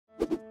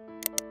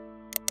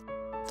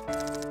তো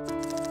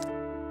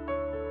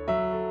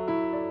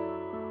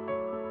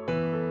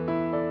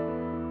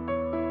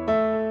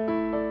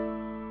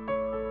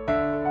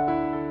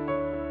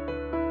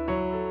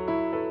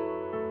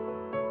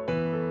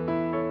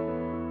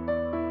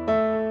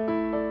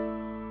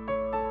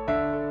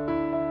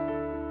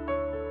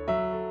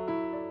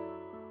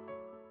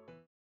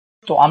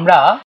আমরা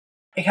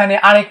এখানে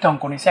আরেকটা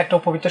অঙ্ক নিয়েছি, একটা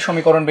উপবৃত্ত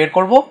সমীকরণ বের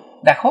করব।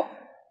 দেখো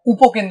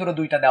উপকেন্দ্র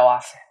দুইটা দেওয়া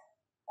আছে,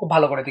 খুব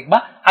ভালো করে দেখবা,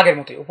 আগের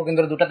মতোই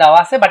উপকেন্দ্র দুটো দেওয়া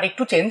আছে, বাট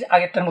একটু চেঞ্জ,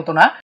 আগেরটার মতো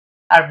না।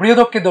 আর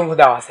বৃহদকের দৈর্ঘ্য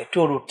দেওয়া আছে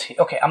 2√3।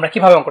 ওকে, আমরা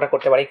কিভাবে অঙ্কটা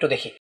করতে পারি একটু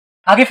দেখি।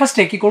 আগে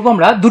ফার্স্টে কি করবো,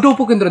 আমরা দুটো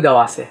উপকেন্দ্র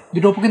দেওয়া আছে,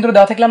 দুটো উপকেন্দ্র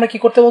দেওয়া থাকলে আমরা কি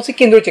করতে বলছি,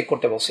 কেন্দ্র চেক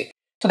করতে বলছি।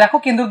 তো দেখো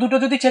কেন্দ্র দুটো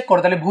যদি চেক করো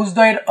তাহলে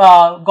ভুজদ্বয়ের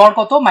গড়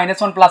কত,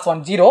 -1 + 1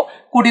 0,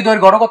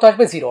 কোটিদ্বয়ের গড় কত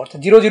আসবে 0, অর্থাৎ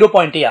 0 0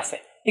 পয়েন্টই আছে,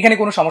 এখানে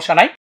কোনো সমস্যা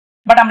নাই।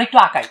 বাট আমরা একটু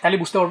আঁকাই তাহলে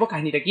বুঝতে পারবো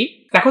কাহিনীটা কি।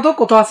 দেখো তো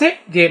কত আছে,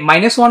 যে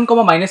 -1,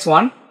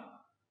 -1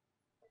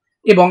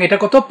 এবং এটা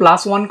কত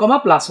 +1,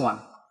 +1,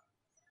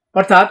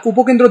 অর্থাৎ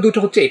উপকেন্দ্র দুটো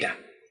হচ্ছে এটা।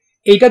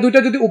 এইটা দুইটা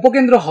যদি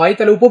উপকেন্দ্র হয়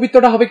তাহলে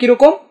উপবৃত্তটা হবে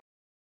কিরকম,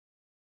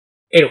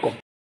 এরকম।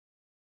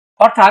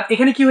 অর্থাৎ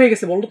এখানে কি হয়ে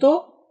গেছে বলতো,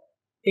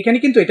 এখানে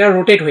কিন্তু এটা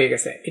রোটেট হয়ে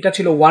গেছে, এটা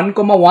ছিল 1,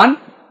 1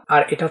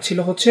 আর এটা ছিল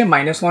হচ্ছে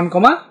 -1,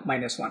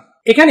 -1।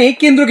 এখানে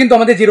কেন্দ্র কিন্তু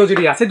আমাদের 0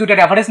 0 আছে, দুইটা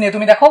রেফারেন্স নিয়ে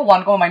তুমি দেখো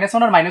 1,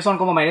 -1 আর -1,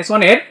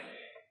 -1 এর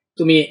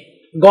তুমি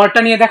গড়টা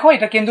নিয়ে দেখো,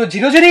 এটা কেন্দ্র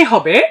 0 0ই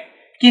হবে,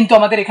 কিন্তু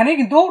আমাদের এখানে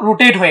কিন্তু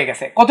রোটেট হয়ে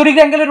গেছে। কত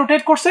ডিগ্রি অ্যাঙ্গেলে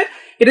রোটেট করছে,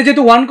 এটা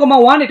যেহেতু 1,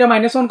 1, এটা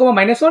 -1,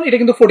 -1, এটা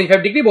কিন্তু 45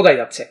 ডিগ্রি বোঝাই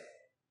যাচ্ছে,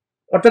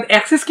 অর্থাৎ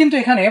অ্যাক্সিস কিন্তু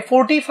এখানে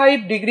 45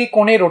 ডিগ্রি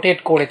কোণে রোটেট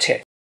করেছে।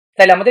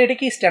 তাহলে আমাদের এটা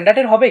কি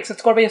স্ট্যান্ডার্ডের হবে, x²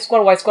 /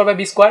 y² /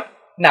 b²?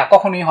 না,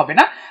 কখনোই হবে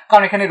না,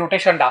 কারণ এখানে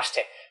রোটেশনটা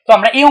আসছে। তো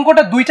আমরা এই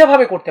অঙ্কটা দুইটা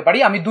ভাবে করতে পারি,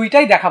 আমি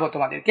দুইটাই দেখাবো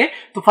তোমাদেরকে।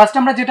 তো ফার্স্ট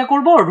আমরা যেটা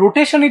করব,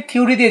 রোটেশনের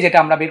থিওরি দিয়ে যেটা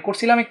আমরা বের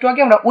করছিলাম একটু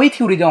আগে, আমরা ওই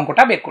থিওরি দিয়ে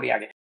অঙ্কটা বের করি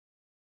আগে।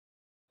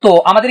 তো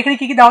আমাদের এখানে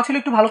কি কি দেওয়া ছিল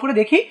একটু ভালো করে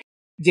দেখি,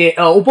 যে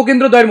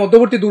উপকেন্দ্র দ্বয়ের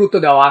মধ্যবর্তী দূরত্ব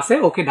দেওয়া আছে,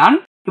 ওকে ডান,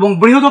 এবং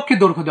বৃহদকের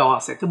দৈর্ঘ্য দেওয়া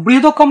আছে। তো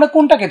বৃহদক আমরা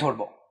কোনটাকে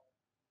ধরবো,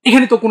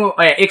 এখানে তো কোনো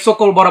x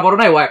অক্ষ বরাবর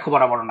নাই, y অক্ষ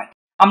বরাবর নাই,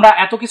 আমরা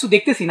এত কিছু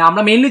দেখতেছি না,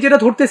 আমরা মেইনলি যেটা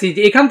ধরতেছি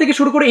যে এখান থেকে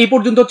শুরু করে এই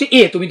পর্যন্ত হচ্ছে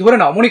a, তুমি ধরে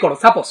নাও, মনে করো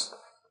সাপোজ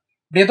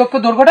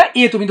বৃহদকের দৈর্ঘ্যটা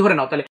a তুমি ধরে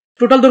নাও, তাহলে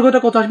টোটাল দৈর্ঘ্যটা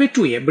কত আসবে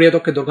 2a।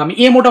 বৃহদকের দৈর্ঘ্য আমি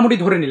a মোটামুটি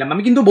ধরে নিলাম,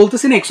 আমি কিন্তু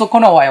বলতেছি না x অক্ষ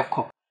না y অক্ষ,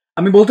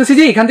 আমি বলতেছি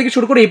যে এখান থেকে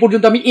শুরু করে এই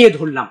পর্যন্ত আমি a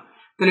ধরলাম,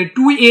 তাহলে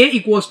 2a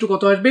 =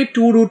 কত আসবে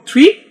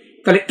 2√3,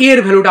 তাহলে a এর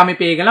ভ্যালুটা আমি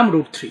পেয়ে গেলাম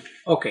 √3।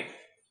 ওকে,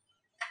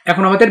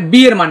 এখন আমাদের b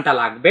এর মানটা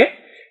লাগবে।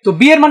 তো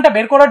b এর মানটা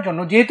বের করার জন্য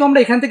যেহেতু আমরা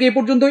এখান থেকে এই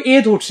পর্যন্ত a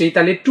ধরছি,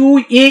 তাহলে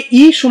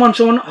 2ae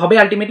 = হবে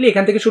আলটিমেটলি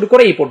এখান থেকে শুরু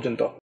করে এই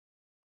পর্যন্ত,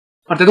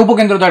 অর্থাৎ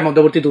উপকেন্দ্র দ্বয়ের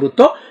মধ্যবর্তী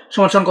দূরত্ব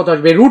সমান কত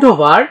আসবে √,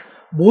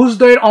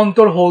 ভুজদ্বয়ের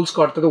অন্তর হোল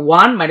স্কয়ার, অর্থাৎ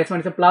 1 -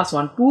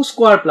 +1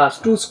 2²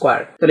 +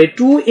 2², তাহলে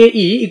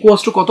 2ae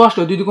 = কত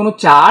আসলো, 2 ×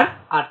 4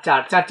 আর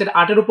 4 4 4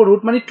 8 এর উপর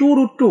রুট মানে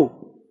 2√2,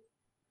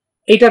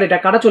 এইটার এটা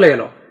কাটা চলে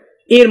গেল,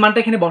 এর মানটা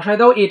এখানে বসায়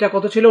দাও, এটা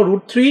কত ছিল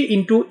 √3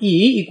 × e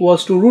 =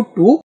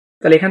 √2,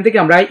 তাহলে এখান থেকে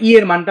আমরা e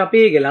এর মানটা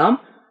পেয়ে গেলাম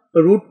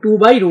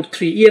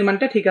 √2/√3। e এর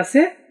মানটা ঠিক আছে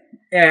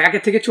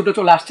একের থেকে ছোট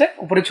চলে আসছে,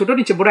 উপরে ছোট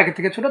নিচে বড়, একের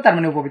থেকে ছোট, তার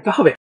মানে উপবৃত্ত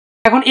হবে।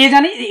 এখন এ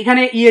জানি,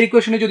 এখানে e এর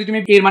ইকুয়েশনে যদি তুমি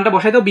এর মানটা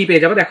বসায় দাও b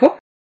পেয়ে যাবে। দেখো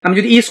আমি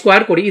যদি e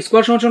স্কয়ার করি, e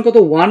স্কয়ার সমান কত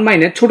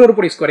 1 - ছোটর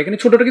উপর স্কয়ার, এখানে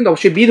ছোটটা কিন্তু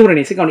অবশ্যই b ধরে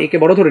নিয়েছি কারণ a কে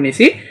বড় ধরে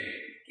নিয়েছি,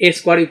 a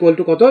স্কয়ার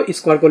 = কত,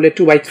 স্কয়ার করলে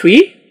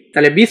 2/3,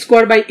 তাহলে b² /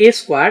 a²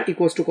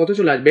 = কত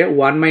চলে আসবে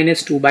 1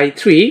 -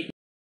 2/3,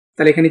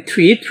 তাহলে এখানে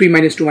 3 - 2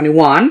 মানে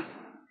 1,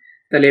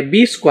 তাহলে b²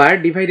 /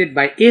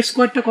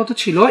 a² টা কত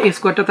ছিল,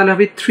 a² টা তাহলে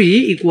হবে 3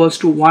 =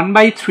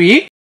 1/3,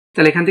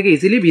 তাহলে এখান থেকে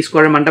ইজিলি b²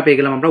 এর মানটা পেয়ে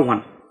গেলাম আমরা 1,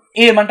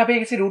 a এর মানটা পেয়ে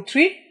গেছি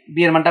 √3, b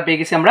এর মানটা পেয়ে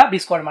গেছি আমরা, b²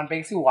 এর মান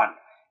পেয়ে গেছি 1।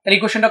 তাহলে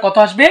ইকুয়েশনটা কত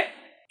আসবে,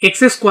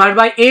 x² /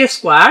 a²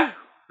 +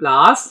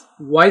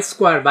 y²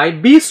 /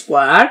 b²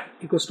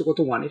 = কত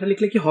 1। এটা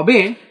লিখলে কি হবে,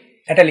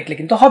 এটা লিখলে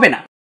কিন্তু হবে না,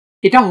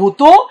 এটা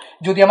হতো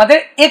যদি আমাদের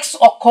x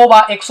অক্ষ বা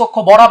x অক্ষ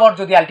বরাবর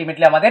যদি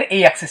আলটিমেটলি আমাদের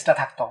এই অ্যাক্সিসটা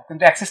থাকতো,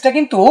 কিন্তু অ্যাক্সিসটা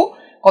কিন্তু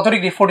কত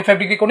ডিগ্রি 45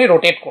 ডিগ্রি কোণে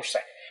রোটেট করছে।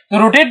 তো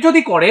রোটেট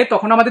যদি করে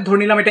তখন আমাদের ধরে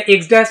নিলাম এটা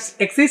x ড্যাশ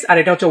অ্যাক্সিস আর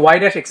এটা হচ্ছে y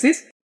ড্যাশ অ্যাক্সিস,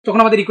 তখন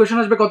আমাদের ইকুয়েশন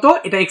আসবে কত,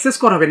 এটা x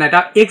স্কয়ার হবে না,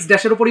 এটা x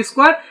ড্যাশের উপর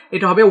স্কয়ার,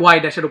 এটা হবে y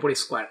ড্যাশের উপর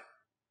স্কয়ার।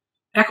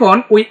 এখন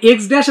ওই x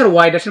ড্যাশ আর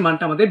y ড্যাশের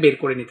মানটা আমাদের বের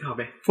করে নিতে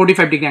হবে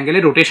 45 ডিগ্রি অ্যাঙ্গেলে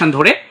রোটেশন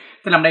ধরে।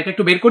 তাহলে আমরা এটা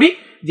একটু বের করি,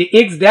 যে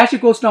x ড্যাশ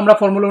 = আমরা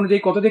ফর্মুলা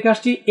অনুযায়ী কত দেখে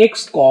আসছি, x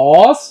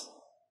cos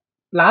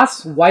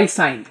 + y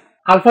sin।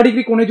 Alpha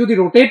degree কোণে যদি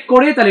রোটেট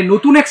করে তাহলে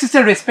নতুন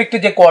অ্যাক্সিসের রেসপেক্টে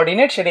যে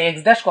কোঅর্ডিনেট সেটা x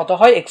ড্যাশ কত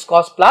হয়, x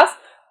cos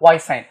 + y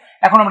sin।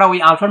 এখন আমরা ওই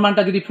আলফার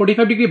মানটা যদি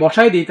 45 ডিগ্রি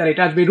বসাই দিই তাহলে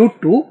এটা আসবে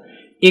 √2,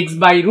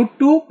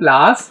 x/√2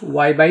 +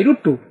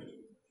 y/√2,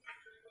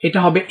 এটা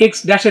হবে x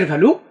ড্যাশের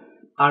ভ্যালু,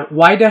 আর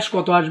y ড্যাশ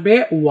কত আসবে,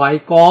 y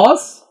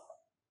cos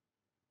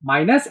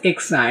 - x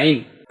sin,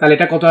 তাহলে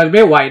এটা কত আসবে,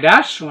 y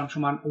ড্যাশ =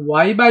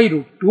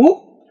 y/√2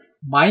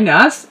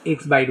 -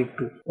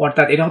 x/√2,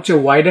 অর্থাৎ এটা হচ্ছে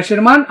y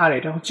ড্যাশের মান আর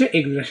এটা হচ্ছে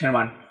x ড্যাশের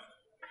মান।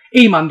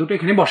 এই মান দুটো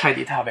এখানে বসাই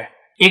দিতে হবে,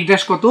 x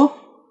ড্যাশ কত,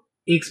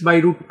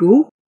 x/√2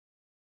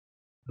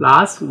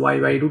 +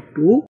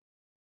 y/√2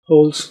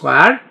 whole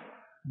square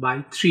by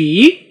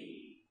 3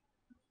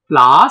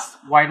 plus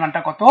y এর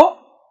মানটা কত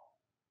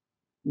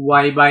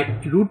y by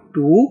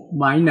 √2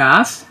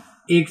 minus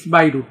x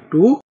by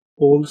 √2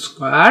 whole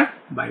square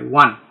by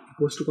 1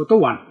 equals to কত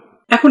 1।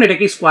 এখন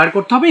এটাকে স্কোয়ার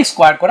করতে হবে,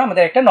 স্কোয়ার করে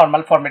আমাদের একটা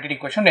নরমাল ফরম্যাটেড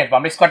ইকুয়েশন নেব।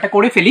 আমরা স্কোয়ারটা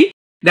করে ফেলি।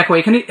 দেখো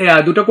এখানে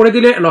দুটো করে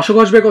দিলে লসাগু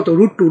আসবে কত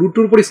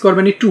 √2 উপর স্কোয়ার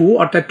মানে 2,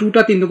 অর্থাৎ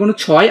 2টা 3 দুগুণ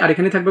 6, আর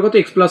এখানে থাকবে কত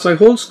x plus y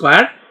whole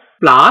square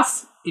plus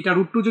এটা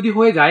 √2 যদি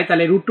হয়ে যায়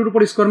তাহলে √2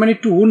 উপর স্কোয়ার মানে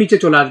 2 নিচে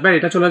চলে আসবে, আর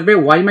এটা চলে আসবে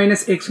y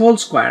minus x whole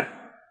square.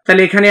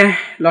 তাহলে এখানে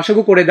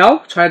লসাগু করে দাও,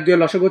 6 এর 2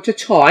 লসাগু হচ্ছে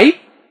 6,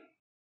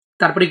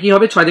 তারপরে কি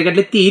হবে 6 দিয়ে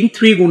কাটলে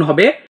 3 গুণ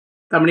হবে,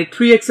 তার মানে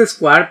 3x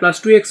square plus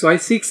 2xy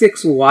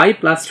 6xy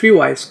plus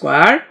 3y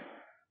square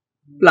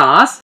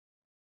plus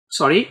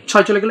sorry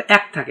 6 চলে গেলে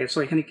 1 থাকে, সো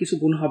এখানে কিছু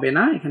গুণ হবে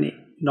না, এখানে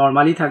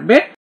নরমালি থাকবে।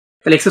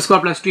 তাহলে x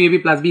square plus 2ab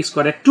plus b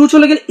square, 2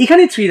 চলে গেলে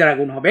এখানে 3 দ্বারা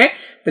গুণ হবে,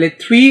 তাহলে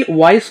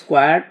 3y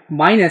স্কোয়ার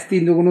মাইনাস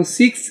 3 দুগুণ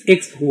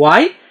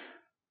 6xy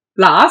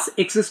প্লাস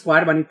x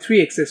স্কোয়ার মানে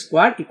 3x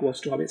স্কোয়ার ইকুয়ালস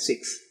টু হবে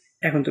 6।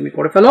 এখন তুমি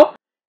করে ফেলো,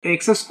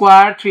 x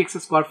square 3x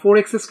square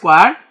 4x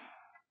square,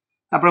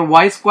 তারপরে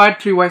y square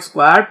 3y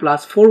square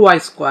plus 4y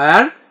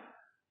square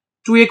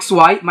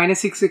 2xy minus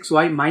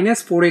 6xy minus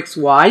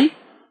 4xy,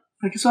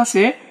 আর কিছু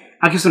আছে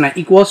আর কিছু না,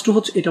 ইকুয়ালস টু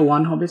হচ্ছে এটা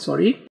 1 হবে,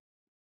 সরি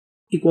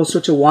ইকুয়ালস টু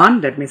হচ্ছে 1।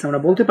 দ্যাট মিনস আমরা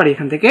বলতে পারি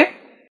এখান থেকে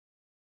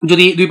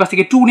যদি দুই পাশ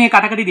থেকে 2 নিয়ে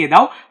কাটাকাটি দিয়ে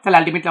দাও তাহলে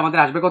আলটিমেটলি আমাদের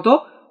আসবে কত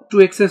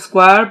 2x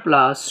square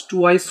plus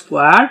 2y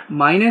square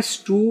minus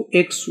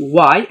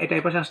 2xy, এটা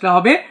এই পাশে আসলে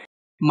হবে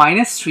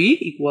মাইনাস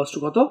 3 ইকুয়ালস টু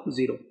কত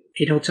 0।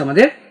 এটা হচ্ছে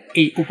আমাদের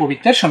এই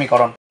উপবৃত্তের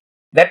সমীকরণ।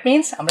 দ্যাট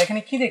মিনস আমরা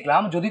এখানে কি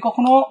দেখলাম, যদি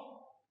কখনো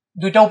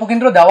দুইটা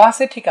উপকেন্দ্র দেওয়া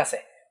আছে, ঠিক আছে,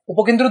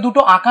 উপকেন্দ্র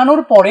দুটো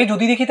আঁকানোর পরে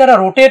যদি দেখি তারা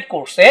রোটেট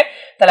করছে,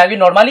 তাহলে আমি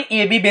নরমালি এ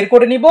বি বের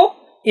করে নিব।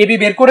 এ বি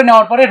বের করে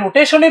নেওয়ার পরে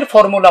রোটেশনের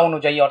ফর্মুলা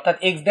অনুযায়ী, অর্থাৎ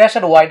এক্স ড্যাশ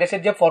আর ওয়াই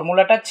ড্যাশের যে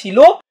ফর্মুলাটা ছিল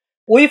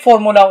ওই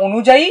ফর্মুলা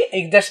অনুযায়ী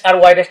এক্স ড্যাশ আর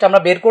ওয়াই ড্যাশটা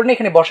আমরা বের করে নিয়ে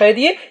এখানে বসাই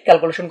দিয়ে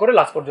ক্যালকুলেশন করে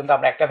লাস্ট পর্যন্ত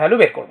আমরা একটা ভ্যালু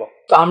বের করব।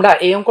 তো আমরা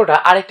এই অঙ্কটা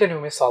আরেকটা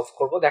নিয়মে সলভ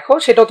করব, দেখো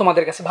সেটাও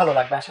তোমাদের কাছে ভালো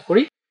লাগবে আশা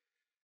করি।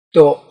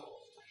 তো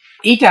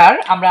এইটার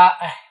আমরা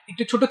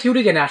একটু ছোট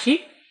থিওরি জেনে আসি।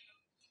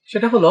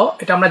 সেটা হলো,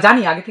 এটা আমরা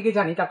জানি আগে থেকে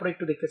জানি, তারপরে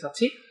একটু দেখতে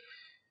চাচ্ছি।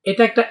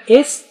 এটা একটা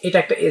এস, এটা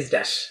একটা এস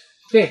ড্যাশ,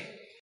 ওকে।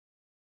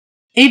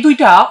 এই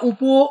দুইটা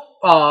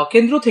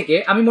কেন্দ্র থেকে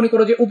আমি মনে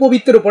করো যে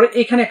উপবৃত্তের উপরে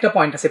এখানে একটা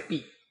পয়েন্ট আছে পি।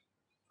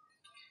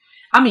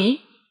 আমি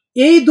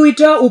এই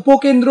দুইটা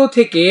উপকেন্দ্র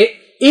থেকে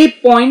এই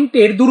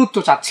পয়েন্টের দূরত্ব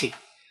চাচ্ছি,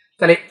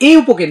 তাহলে এই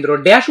উপকেন্দ্র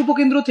ড্যাশ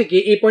উপকেন্দ্র থেকে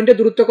এই পয়েন্টের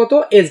দূরত্ব কত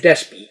এস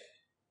ড্যাশ পি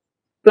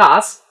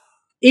প্লাস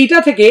এইটা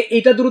থেকে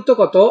এইটা দূরত্ব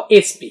কত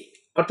এস পি,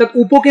 অর্থাৎ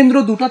উপকেন্দ্র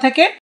দুটো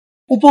থেকে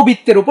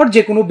উপবৃত্তের উপর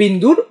যে কোনো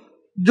বিন্দুর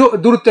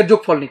দূরত্বের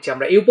যোগফল নিচ্ছি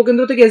আমরা। এই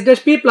উপকেন্দ্র থেকে S dash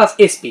P plus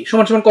S P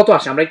সমান সমান কত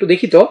আসে আমরা একটু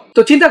দেখি।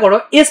 তো চিন্তা করো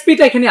এস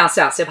পিটা এখানে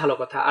আছে ভালো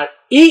কথা, আর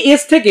এই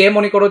এস থেকে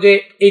মনে করো যে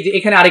এই যে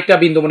এখানে আরেকটা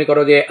বিন্দু মনে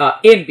করো যে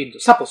এন বিন্দু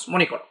সাপোজ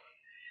মনে করো,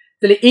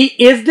 তাহলে এই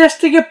এস ড্যাশ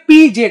থেকে পি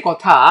যে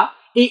কথা,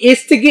 এই এস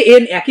থেকে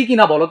এন একই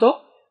কিনা বলো তো,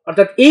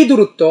 অর্থাৎ এই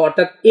দূরত্ব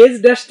অর্থাৎ এস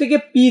ড্যাশ থেকে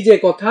পি যে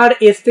কথা আর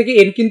এস থেকে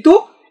এন কিন্তু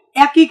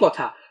একই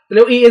কথা।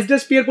 তাহলে এই এস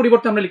ড্যাশ পি এর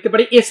পরিবর্তে আমরা লিখতে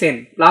পারি S N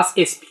plus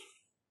S P.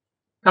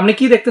 আপনি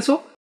কি দেখতেছো,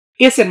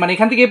 এস এন মানে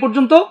এখান থেকে এই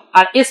পর্যন্ত,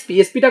 আর এসপি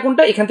এসপিটা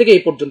কোনটা এখান থেকে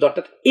এই পর্যন্ত,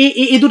 অর্থাৎ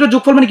এই দুটো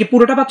যোগফল মানে কি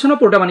পুরোটা পাচ্ছ না,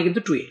 পুরোটা মানে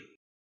কিন্তু 2a।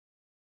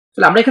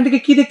 তাহলে আমরা এখান থেকে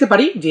কি দেখতে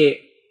পারি যে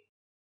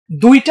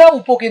দুইটা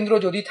উপকেন্দ্র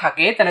যদি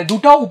থাকে তাহলে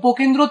দুটো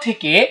উপকেন্দ্র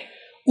থেকে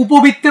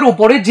উপবৃত্তের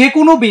উপরে যে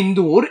কোনো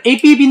বিন্দুর এই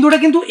পি বিন্দুটা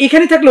কিন্তু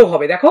এখানে থাকলেও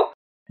হবে। দেখো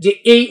যে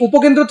এই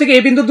উপকেন্দ্র থেকে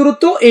এই বিন্দুর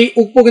দূরত্ব, এই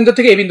উপকেন্দ্র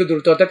থেকে এই বিন্দুর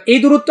দূরত্ব, অর্থাৎ এই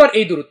দূরত্ব আর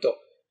এই দূরত্ব,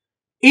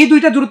 এই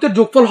দুইটা দূরত্বের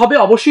যোগফল হবে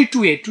অবশ্যই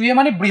 2a। 2a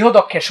মানে বৃহৎ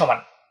অক্ষের সমান।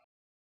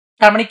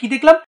 তার মানে কি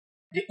দেখলাম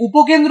যে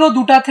উপকেন্দ্র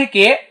দুটা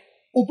থেকে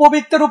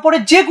উপবৃত্তের উপরে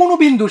যে কোনো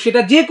বিন্দু,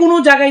 সেটা যে কোনো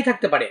জায়গায়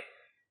থাকতে পারে,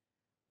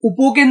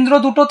 উপকেন্দ্র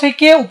দুটো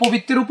থেকে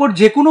উপবৃত্তের উপর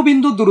যে কোনো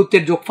বিন্দুর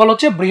দূরত্বের যোগফল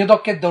হচ্ছে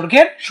বৃহদক্ষের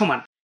দৈর্ঘ্যের সমান।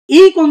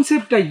 এই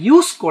কনসেপ্টটা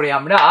ইউজ করে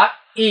আমরা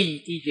এই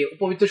যে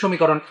উপবৃত্ত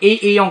সমীকরণ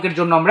এই অঙ্কের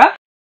জন্য আমরা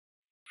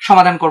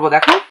সমাধান করব।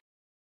 দেখো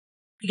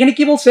এখানে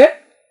কি বলছে,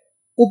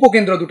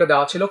 উপকেন্দ্র দুটো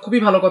দেওয়া ছিল, খুবই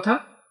ভালো কথা।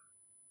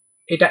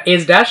 এটা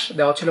এস ড্যাশ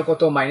দেওয়া ছিল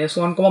কত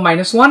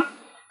 -1,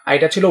 আর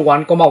এটা ছিল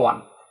 1,1।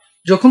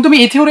 যখন তুমি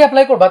এই থিওরি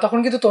অ্যাপ্লাই করবা তখন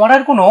কিন্তু তোমার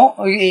আর কোনো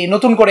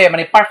নতুন করে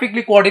মানে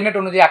পারফেক্টলি কোঅর্ডিনেট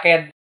অনুযায়ী আঁকে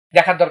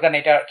দেখার দরকার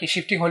নেই, এটা কি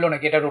শিফটিং হলো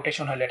নাকি এটা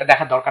রোটেশন হলো, এটা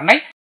দেখার দরকার নাই।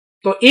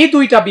 তো এই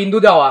দুইটা বিন্দু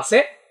দেওয়া আছে,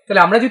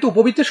 তাহলে আমরা যেহেতু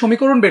উপবৃত্তের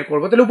সমীকরণ বের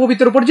করবো, তাহলে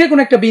উপবৃত্তের উপর যে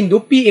কোনো একটা বিন্দু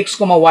পি এক্স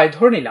কমা ওয়াই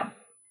ধরে নিলাম।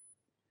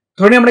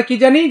 ধরে আমরা কি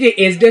জানি যে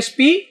S dash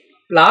P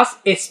plus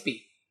S P,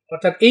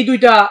 অর্থাৎ এই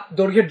দুইটা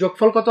দৈর্ঘ্যের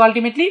যোগফল কত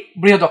আলটিমেটলি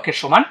বৃহদক্ষের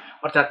সমান,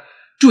 অর্থাৎ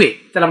 2a।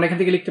 তাহলে আমরা এখান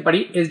থেকে লিখতে পারি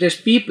S dash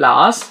P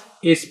plus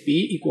S P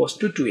equals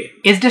to 2a।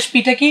 S dash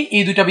পিটা কি,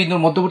 এই দুইটা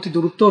বিন্দুর মধ্যবর্তী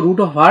দূরত্ব root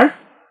over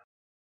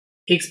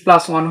x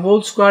plus 1 whole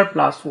square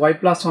plus y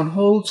plus 1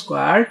 whole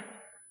square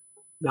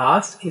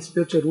plus S P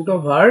হচ্ছে root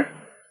over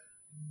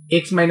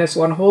x minus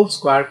 1 whole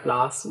square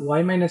plus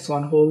y minus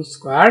 1 whole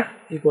square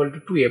equal to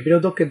 2a।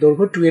 বৃহদক্ষের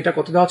দৈর্ঘ্য 2a টা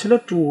কত দেওয়া ছিল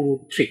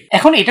 2√3।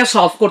 এখন এটা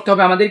সলভ করতে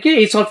হবে আমাদেরকে।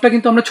 এই সলভটা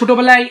কিন্তু আমরা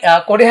ছোটবেলায়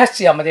করে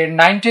আসছি, আমাদের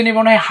 9-10 এ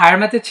মনে হয় হায়ার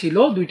ম্যাথে ছিল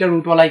দুইটা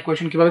রুটওয়ালা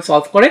ইকুয়েশন কিভাবে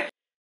সলভ করে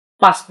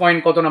 5 পয়েন্ট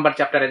কত নাম্বার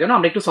চ্যাপ্টারের জন্য।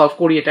 আমরা একটু সলভ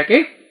করি, এটাকে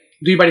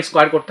দুইবার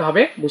স্কোয়ার করতে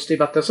হবে, বুঝতেই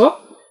পারতেছো।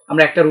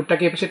 আমরা একটা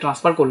রুটটাকে এই পাশে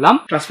ট্রান্সফার করলাম,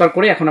 ট্রান্সফার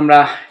করে এখন আমরা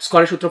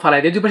স্কোয়ারের সূত্র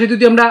ফালাই দিই। দুই পাশে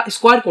যদি আমরা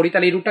স্কোয়ার করি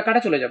তাহলে এই রুটটা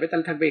কাটা চলে যাবে,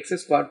 তাহলে থাকবে x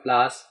square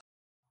plus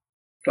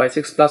toys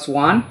x plus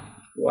 1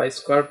 Y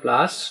square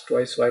plus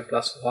toys Y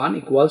plus 1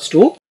 equals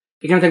to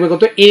এখানে থাকবে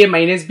কত a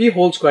minus b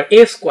whole square. a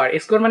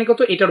square মানে কত,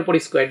 এটার উপর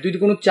স্কোয়ার, 2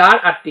 দুগুণ 4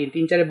 আর 3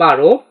 3 4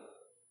 12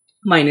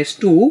 মাইনাস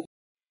 2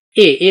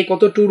 a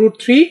কত 2 রুট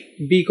 3,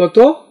 b কত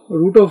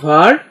root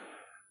over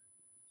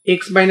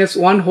x minus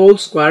 1 whole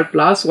square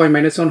plus y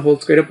minus 1 whole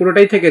square,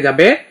 পুরোটাই থেকে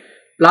যাবে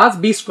প্লাস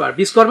b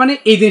স্কোয়ার মানে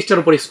এই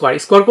জিনিসটার উপর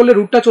স্কোয়ার করলে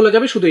রুটটা চলে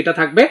যাবে, শুধু এটা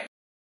থাকবে,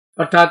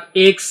 অর্থাৎ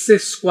x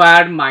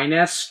square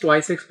minus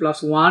toys x plus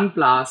 1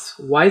 plus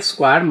y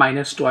square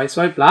minus toys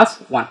y plus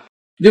 1।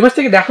 দুই পাশ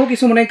থেকে দেখো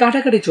কিছু মনে হয়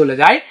কাটাকাটি চলে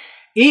যায়,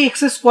 এই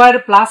এক্স স্কোয়ার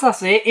প্লাস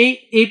আছে,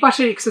 এই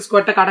পাশের এক্স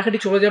স্কোয়ারটা কাটাকাটি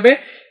চলে যাবে,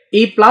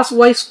 এই প্লাস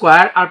ওয়াই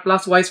স্কোয়ার আর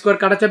প্লাস ওয়াই স্কোয়ার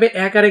কাটা যাবে,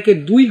 1 আর 1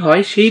 2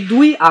 হয়, সেই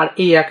 2 আর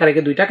এই 1 আর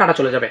 1 2টা কাটা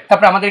চলে যাবে।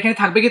 তারপর আমাদের এখানে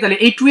থাকবে কি, তাহলে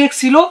এই 2x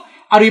ছিল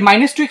আর ওই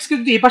মাইনাস 2x কে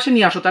যদি এই পাশে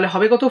নিয়ে আসো তাহলে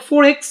হবে কত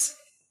 4x,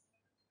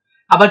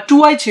 আবার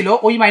 2y ছিল,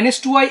 ওই মাইনাস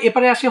 2y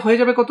এপারে আসে হয়ে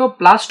যাবে কত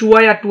প্লাস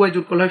 2y আর 2y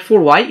যোগ করলে হয়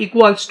 4y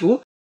ইকুয়ালস টু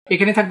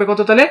এখানে থাকবে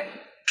কত তাহলে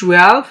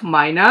 12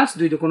 মাইনাস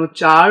 2 দুগুণ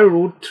 4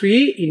 root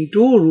 3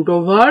 into root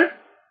over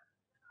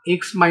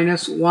x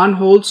minus 1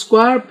 whole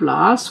square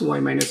plus y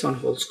minus 1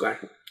 whole square.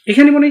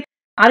 এখানে মনে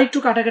আরেকটু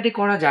কাটাকাটি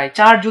করা যায়,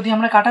 4 যদি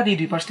আমরা কাটা দিই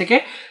দুই পাশ থেকে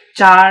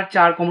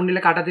 4 কমন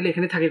নিলে কাটা দিলে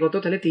এখানে থাকে কত,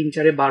 তাহলে 3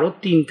 4 12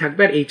 3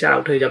 থাকবে আর এই 4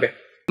 আউট হয়ে যাবে।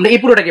 আমরা এই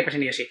পুরোটাকে পাশে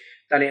নিয়ে আসি,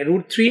 তাহলে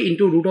root 3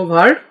 into root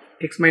over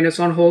x minus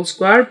 1 whole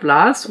square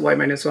plus y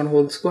minus 1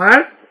 whole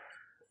square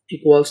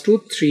equals to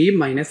 3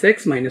 minus x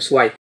minus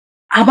y।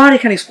 আবার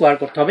এখানে স্কোয়ার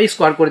করতে হবে,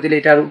 স্কোয়ার করে দিলে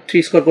এটা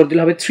 3 স্কোয়ার করে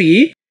দিলে হবে 3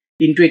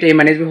 ইন্টু এটা a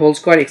minus b whole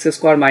square x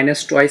square minus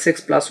twice x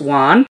plus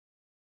 1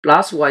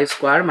 plus y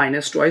square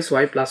minus twice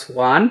y plus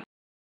 1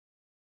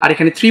 আর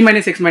এখানে 3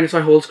 minus x minus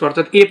y whole square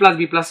অর্থাৎ a plus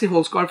b plus c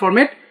whole square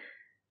format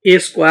a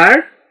square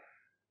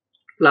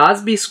plus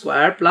b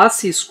square plus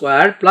c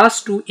square plus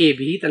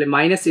 2ab তাহলে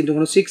minus into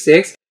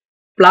 6x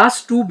plus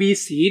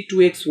 2bc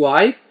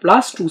 2xy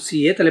plus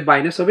 2ca তাহলে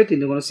minus হবে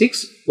 3 দুগুণ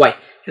 6y।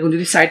 এখন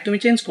যদি side তুমি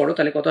change করো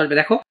তাহলে কত আসবে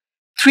দেখো,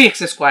 3x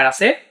স্কোয়ার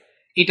আছে,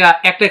 এটা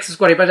একটা x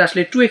স্কোয়ার এপাশে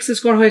আসলে 2x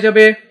স্কোয়ার হয়ে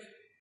যাবে,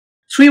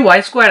 3y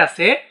স্কোয়ার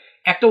আছে,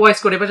 একটা y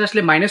স্কোয়ার এপাশে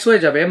আসলে মাইনাস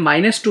হয়ে যাবে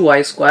minus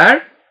 2y square,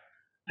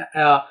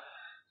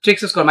 3x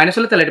square minus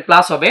হলে তাহলে এটা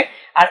প্লাস হবে।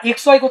 আর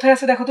xy কোথায়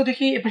আছে দেখো তো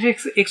দেখি, এপাশে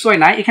xy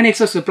নাই, এখানে x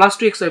আছে প্লাস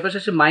 2xy এপাশে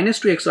আসলে মাইনাস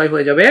 2xy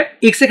হয়ে যাবে,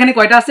 x এখানে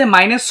কয়টা আছে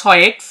মাইনাস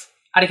 6x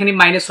আর এখানে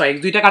মাইনাস 6x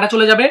দুইটা কাটা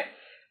চলে যাবে,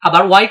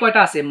 আবার y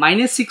কয়টা আছে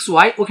মাইনাস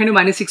 6y ওখানে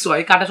মাইনাস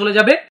 6y কাটা চলে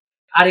যাবে,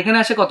 আর এখানে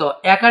আসে কত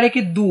 1 আর 1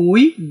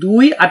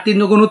 2 আর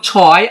 3 গুণ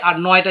 6 আর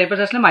 9টা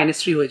এপাশে আসলে মাইনাস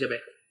 3 হয়ে যাবে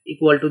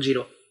ইকুয়াল টু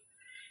 0।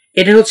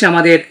 এটা হচ্ছে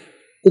আমাদের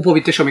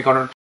উপবৃত্তের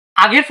সমীকরণ।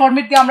 আগের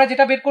ফরম্যাট দিয়ে আমরা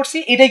যেটা বের করছি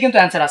এটাই কিন্তু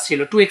অ্যান্সার আসছিল,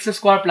 2x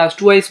square plus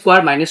 2y square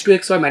minus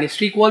 2xy minus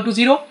 3 equal to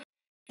 0।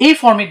 এই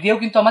ফরম্যাট দিয়েও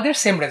কিন্তু আমাদের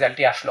সেম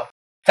রেজাল্টই আসলো।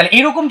 তাহলে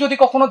এরকম যদি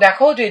কখনো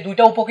দেখো যে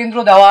দুইটা উপকেন্দ্র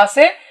দেওয়া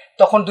আছে,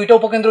 তখন দুইটা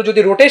উপকেন্দ্র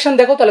যদি রোটেশন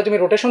দেখো তাহলে তুমি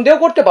রোটেশন দিয়েও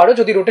করতে পারো,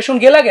 যদি রোটেশন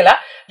গেলা,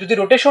 যদি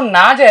রোটেশন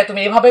না যায়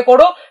তুমি এভাবে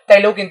করো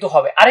তাইলেও কিন্তু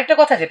হবে। আরেকটা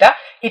কথা যেটা,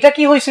 এটা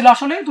কি হয়েছিল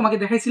আসলে তোমাকে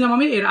দেখাইছিলাম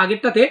আমি এর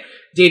আগেরটাতে,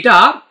 যে এটা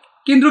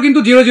কেন্দ্র কিন্তু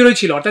 0 0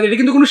 ছিল, অর্থাৎ এটা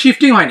কিন্তু কোনো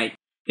শিফটিং হয় নাই,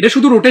 এটা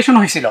শুধু রোটেশন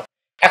হয়েছিল।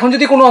 এখন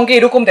যদি কোনো অঙ্কে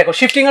এরকম দেখো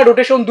শিফটিং আর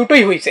রোটেশন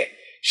দুটোই হয়েছে,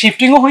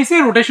 শিফটিংও হয়েছে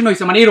রোটেশন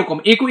হয়েছে, মানে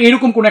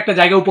এরকম কোন একটা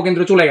জায়গায়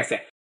উপকেন্দ্র চলে গেছে,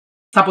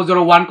 সাপোজ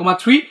ধরো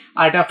 1,3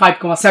 আর এটা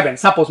 5,7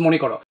 সাপোজ মনে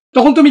করো,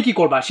 তখন তুমি কি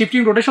করবা,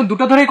 শিফটিং রোটেশন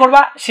দুটো ধরেই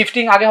করবা,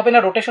 শিফটিং আগে হবে না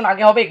রোটেশন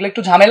আগে হবে, এগুলো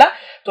একটু ঝামেলা।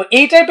 তো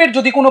এই টাইপের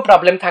যদি কোনো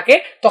প্রবলেম থাকে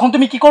তখন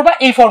তুমি কি করবা,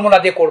 এই ফর্মুলা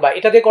দিয়ে করবা,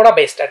 এটা দিয়ে করা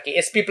বেস্ট আর কি,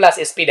 sp প্লাস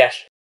sp ড্যাশ।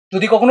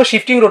 যদি কখনো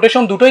শিফটিং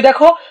রোটেশন দুটোই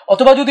দেখো,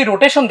 অথবা যদি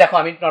রোটেশন দেখো,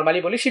 আমি নর্মালি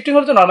বলি শিফটিং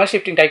হলে তো নর্মাল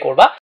শিফটিংটাই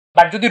করবা,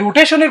 বাট যদি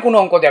রোটেশনের কোনো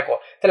অঙ্ক দেখো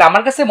তাহলে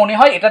আমার কাছে মনে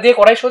হয় এটা দিয়ে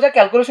করাই সোজা,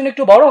 ক্যালকুলেশন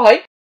একটু বড় হয়,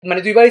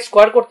 মানে দুইবার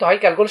স্কোয়ার করতে হয়,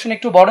 ক্যালকুলেশন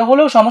একটু বড়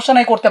হলেও সমস্যা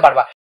নাই, করতে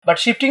পারবা। বাট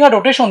শিফটিং আর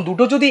রোটেশন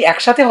দুটো যদি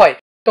একসাথে হয়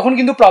তখন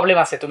কিন্তু প্রবলেম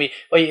আছে, তুমি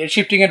ওই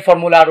শিফটিং এর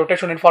ফর্মুলা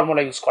রোটেশনের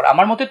ফর্মুলা ইউজ করো,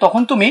 আমার মতে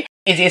তখন তুমি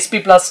এই যে sp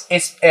plus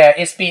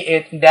sp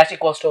dash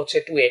equals to হচ্ছে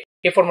 2a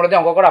এই ফর্মুলা দিয়ে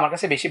অঙ্ক করা আমার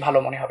কাছে বেশি ভালো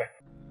মনে হবে।